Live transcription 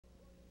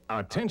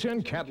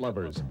Attention cat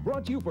lovers,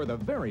 brought to you for the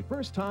very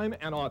first time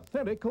an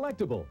authentic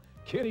collectible,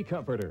 Kitty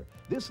Comforter.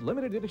 This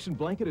limited edition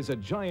blanket is a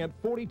giant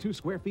 42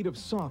 square feet of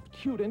soft,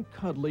 cute, and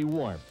cuddly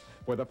warmth.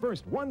 For the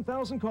first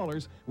 1,000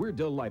 callers, we're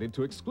delighted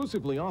to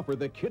exclusively offer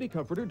the Kitty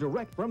Comforter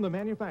direct from the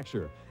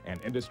manufacturer, an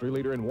industry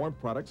leader in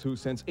warmth products who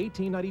since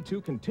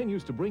 1892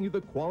 continues to bring you the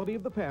quality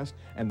of the past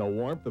and the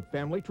warmth of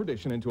family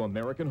tradition into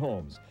American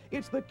homes.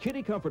 It's the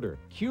Kitty Comforter,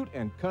 cute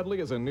and cuddly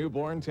as a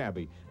newborn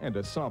tabby, and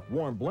a soft,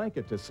 warm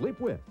blanket to sleep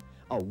with.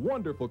 A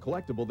wonderful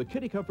collectible, the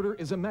Kitty Comforter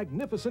is a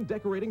magnificent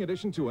decorating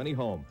addition to any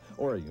home,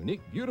 or a unique,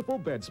 beautiful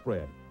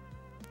bedspread.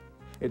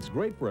 It's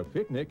great for a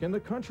picnic in the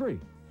country,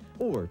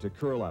 or to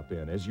curl up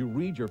in as you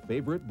read your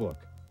favorite book.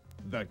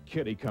 The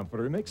Kitty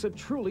Comforter makes a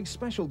truly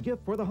special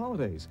gift for the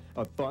holidays,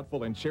 a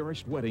thoughtful and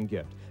cherished wedding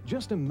gift.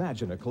 Just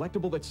imagine a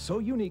collectible that's so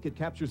unique it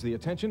captures the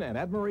attention and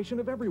admiration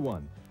of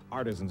everyone.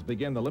 Artisans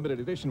begin the limited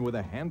edition with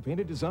a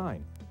hand-painted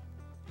design.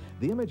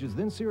 The image is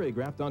then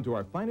serigraphed onto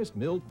our finest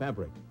milled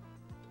fabric.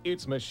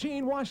 It's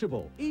machine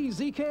washable,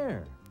 easy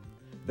care.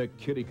 The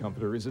Kitty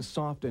Comforter is as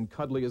soft and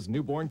cuddly as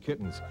newborn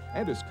kittens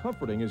and as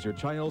comforting as your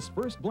child's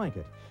first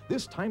blanket.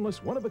 This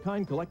timeless,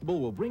 one-of-a-kind collectible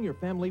will bring your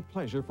family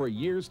pleasure for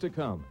years to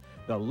come.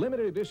 The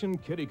limited edition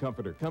Kitty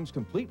Comforter comes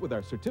complete with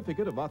our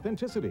certificate of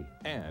authenticity.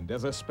 And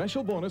as a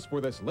special bonus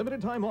for this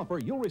limited time offer,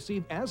 you'll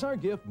receive as our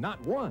gift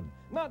not 1,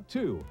 not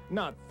 2,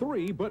 not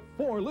 3, but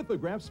 4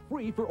 lithographs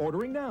free for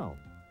ordering now.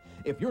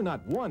 If you're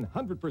not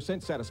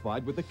 100%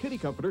 satisfied with the Kitty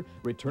Comforter,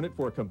 return it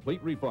for a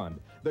complete refund.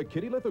 The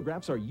Kitty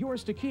lithographs are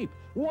yours to keep.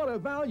 What a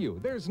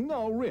value! There's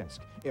no risk.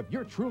 If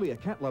you're truly a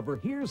cat lover,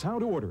 here's how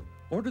to order.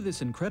 Order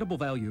this incredible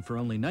value for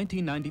only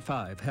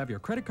 $19.95. Have your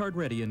credit card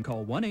ready and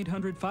call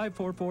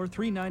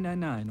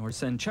 1-800-544-3999 or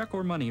send check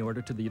or money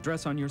order to the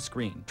address on your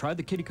screen. Try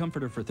the Kitty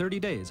Comforter for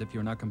 30 days. If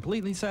you're not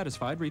completely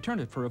satisfied,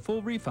 return it for a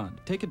full refund.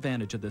 Take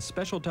advantage of this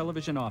special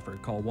television offer.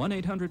 Call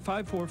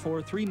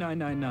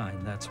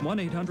 1-800-544-3999. That's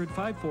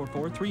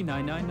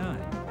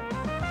 1-800-544-3999.